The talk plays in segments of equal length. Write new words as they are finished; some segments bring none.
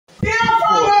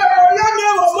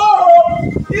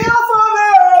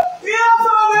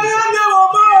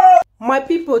My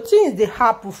people, things they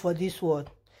happen for this world.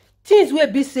 Things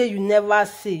will be say you never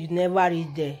see, you never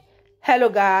read there. Hello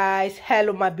guys,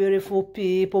 hello my beautiful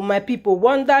people. My people,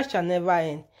 wonders shall never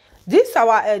end. This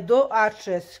our Edo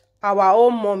actress, our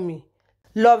own mommy,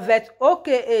 Loveth,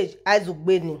 OKH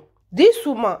Wiçkeđneść. This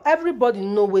woman, everybody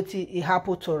know what it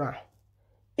happened to her.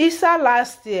 Isa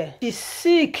last year, she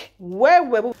sick,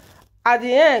 well. At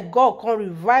the end, God can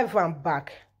revive her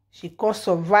back. She can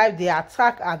survive the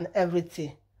attack and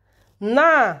everything.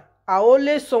 Now, our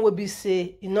only son will be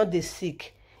say, he not the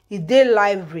sick. He dey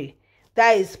lively.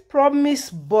 That is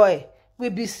promised boy will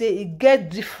be say he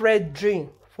get different dream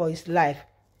for his life.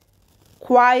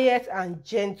 Quiet and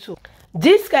gentle.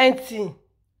 This kind of thing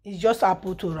is just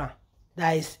happen to her.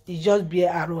 That is, it just be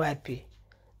a RIP.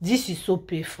 This is so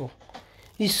painful.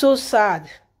 It's so sad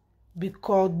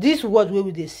because this world where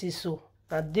we dey see so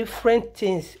and different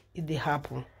things it dey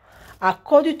happen.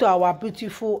 According to our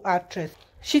beautiful actress,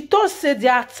 she thought say the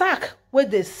attack where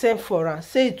they sent for her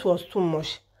say it was too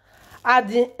much. At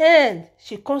the end,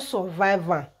 she can't survive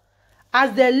her.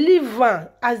 As they leave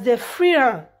her, as they free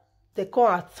her, they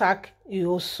can't attack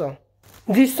your son.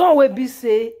 The son will be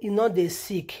say he not dey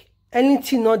sick.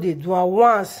 Anything not they do at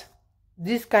once.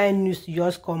 This kind of news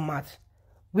just come out.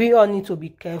 We all need to be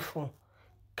careful.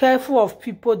 Careful of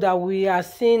people that we are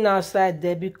seeing outside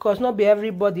there, because not be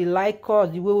everybody like us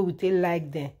the way we take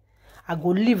like them. I go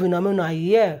live in a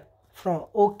year from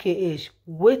OKH,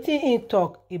 waiting in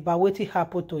talk about what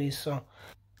happened to his son.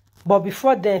 But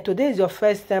before then, today is your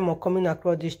first time of coming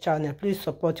across this channel. Please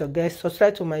support your guests,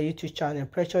 subscribe to my YouTube channel,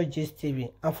 Precious Gist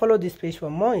TV, and follow this page for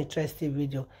more interesting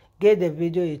videos. Give the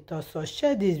video a thumbs up,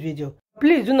 share this video.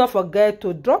 Please do not forget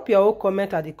to drop your own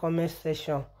comment at the comment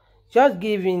section. Just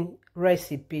giving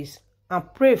recipes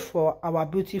and pray for our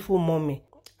beautiful mommy.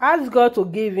 Ask God to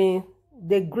give him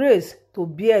the grace to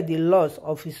bear the loss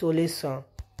of his only son.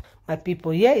 My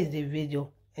people, here is the video.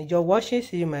 Enjoy watching.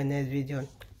 See you in my next video.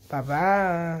 Bye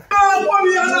bye.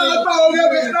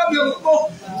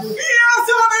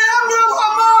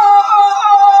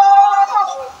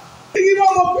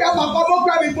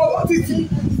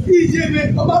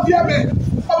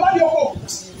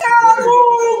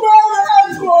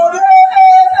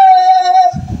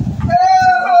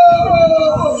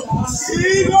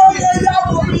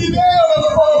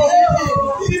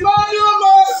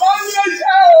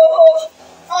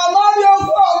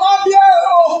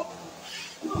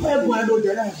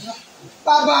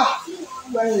 Baba,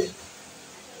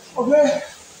 okay,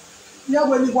 yeah,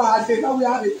 when you are there, now we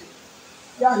have it.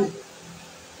 Yeah,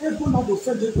 if you not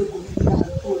send it to me,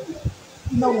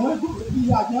 no, when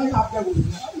you are not after we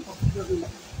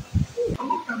I'm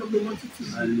not going to be wanting to.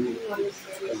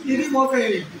 You didn't want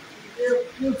to.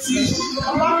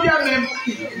 I'm not here,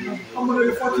 I'm going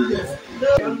to be 40 years.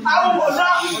 I will not.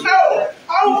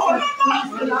 I will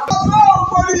not.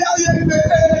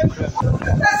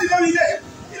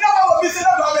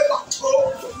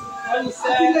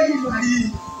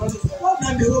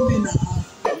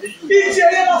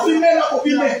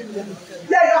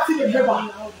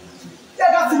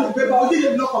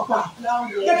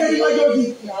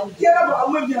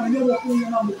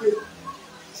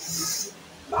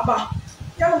 Baba,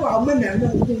 I'm going to